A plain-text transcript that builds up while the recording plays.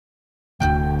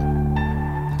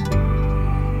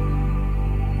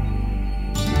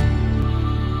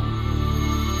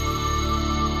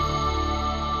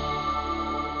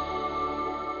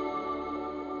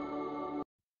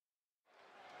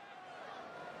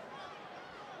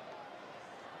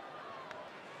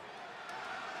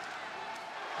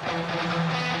The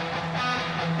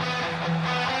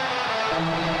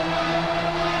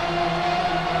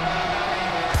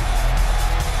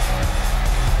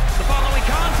following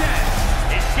contest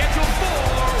is scheduled for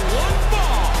one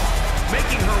fall.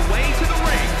 Making her way to the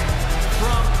ring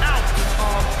from out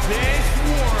of this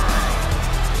world,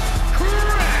 Kris.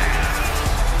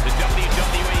 The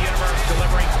WWE Universe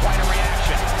delivering quite a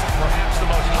reaction. Perhaps the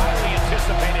most highly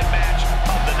anticipated match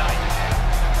of the night.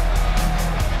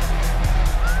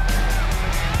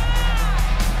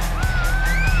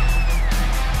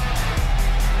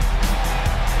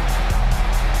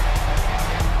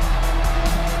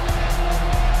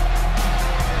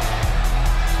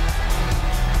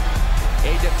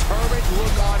 A determined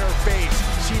look on her face.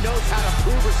 She knows how to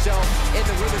prove herself in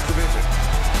the women's division.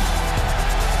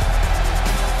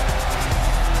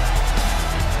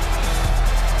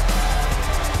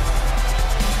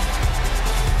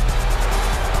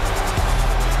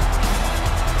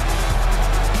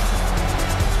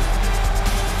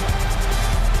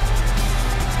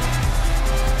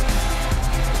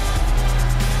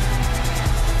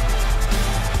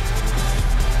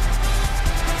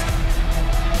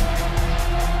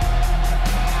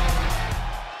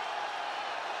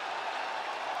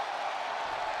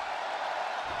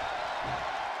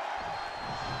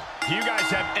 Do you guys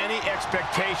have any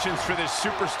expectations for this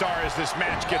superstar as this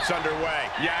match gets underway?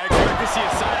 Yeah, I expect to see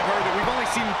a side of her that we've only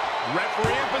seen.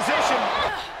 Referee in position.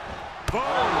 Boom!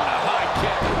 A high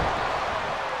kick.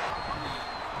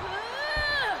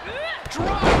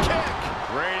 Drop kick.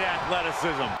 Great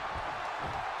athleticism.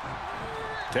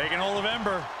 Taking hold of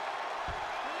Ember.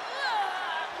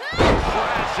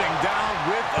 Crashing down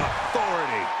with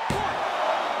authority.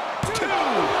 2.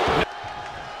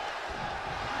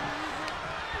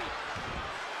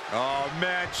 Oh,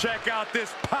 man, check out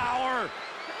this power.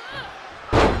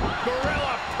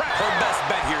 Gorilla press. Her best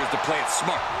bet here is to play it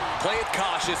smart. Play it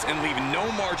cautious and leave no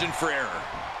margin for error.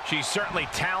 She's certainly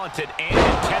talented and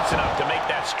intense enough to make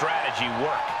that strategy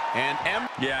work. And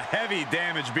yeah, heavy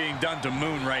damage being done to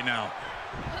Moon right now.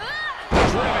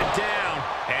 Driven down.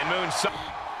 And Moon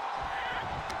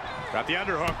Got the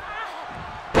underhook.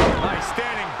 Nice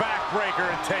standing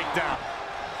backbreaker and takedown.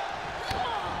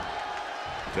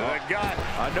 To the gut.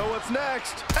 I know what's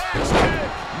next. Axe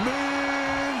kick.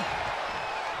 Moon.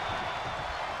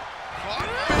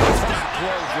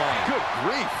 Clothesline. Good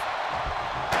grief.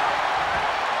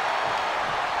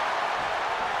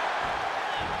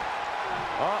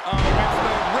 Uh-oh, it's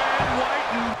the red,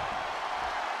 white, and...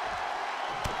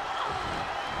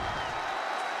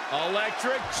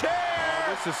 Electric chair.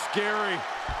 Oh, this is scary.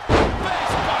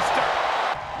 face buster.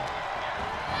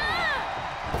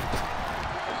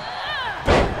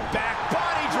 Back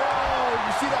body draw.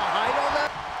 You see the height on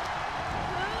that?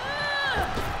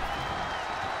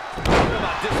 Talk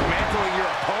about dismantling your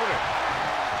opponent.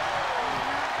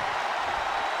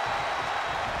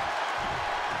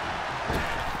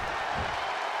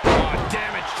 Oh,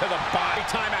 damage to the body.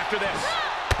 Time after this.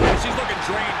 Yeah, she's looking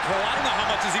drained, Cole. I don't know how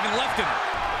much is even left in her.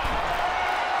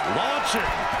 Launching.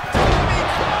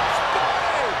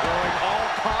 Going all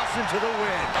caution to the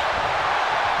wind.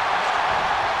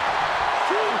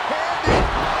 Two-handed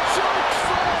choke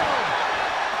slam.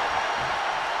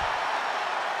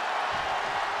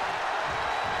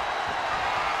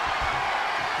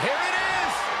 Here it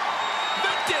is.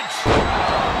 Vintage.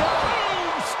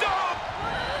 Boom. Stop.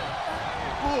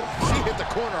 Ooh, she hit the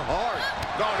corner hard.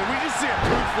 No, did we just see a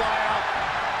boot fly out?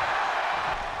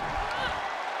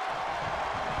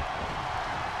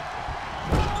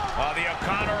 Oh, the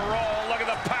O'Connor roll. Look at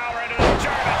the power into the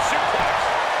German suplex.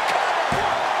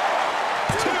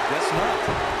 Guess not.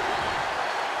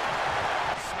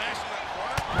 Smashing that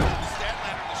corner.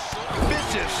 Statlander to shoulder.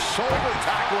 Vicious shoulder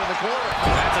tackle in the corner.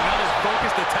 That's another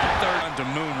focused attack there onto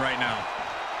Moon right now.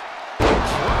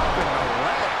 Dropping the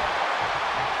leg.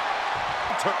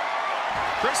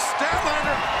 Kris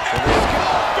Statlander. Let's go.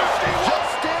 Just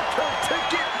stamped her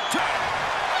ticket.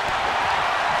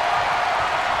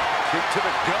 Kick to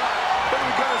the gut. What are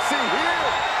we going to see here?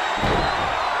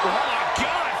 Oh, my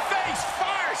God. Face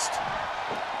first.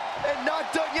 And not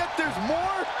done yet. There's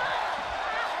more.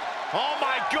 Oh,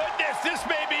 my goodness. This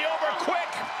may be over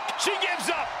quick. She gives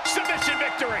up. Submission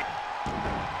victory.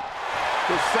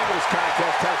 This singles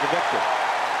contest has a victor.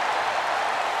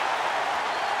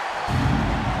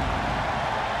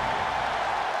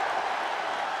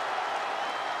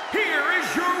 Here is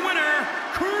your winner,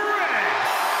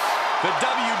 Kris. The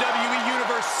WWE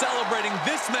Universe celebrating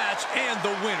this match and the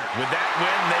winner. With that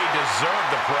win, they deserve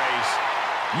the praise.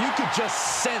 You could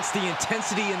just sense the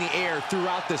intensity in the air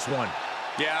throughout this one.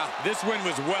 Yeah, this win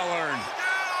was well earned.